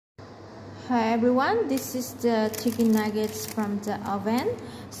Hi everyone, this is the chicken nuggets from the oven.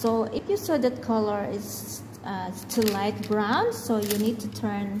 So if you saw that color is still light brown, so you need to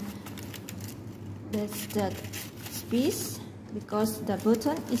turn this the piece because the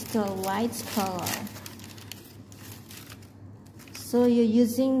button is still white color. So you're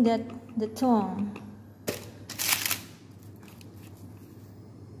using the tongue.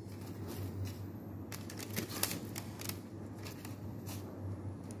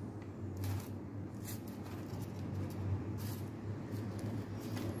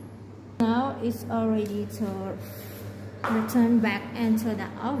 Now it's all ready to return back into the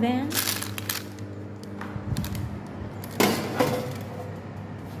oven.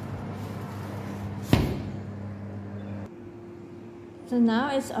 So now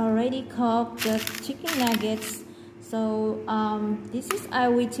it's already cooked the chicken nuggets. So this is I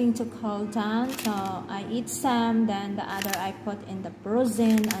waiting to cool down. So I eat some, then the other I put in the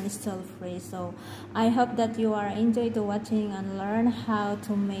frozen and still freeze. So I hope that you are enjoyed watching and learn how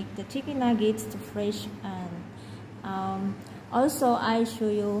to make the chicken nuggets to fresh. And also I show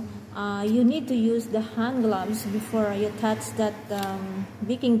you you need to use the hand gloves before you touch that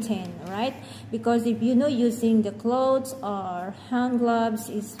baking tin, right? Because if you're not using the clothes or hand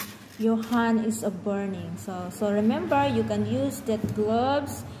gloves, your hand is burning. So remember, you can use that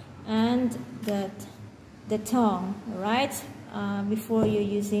gloves and the tongue, right? Before you're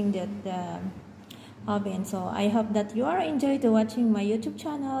using the oven. So I hope that you are enjoyed watching my YouTube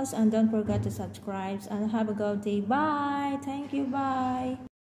channels, and don't forget to subscribe and have a good day. Bye. Thank you. Bye.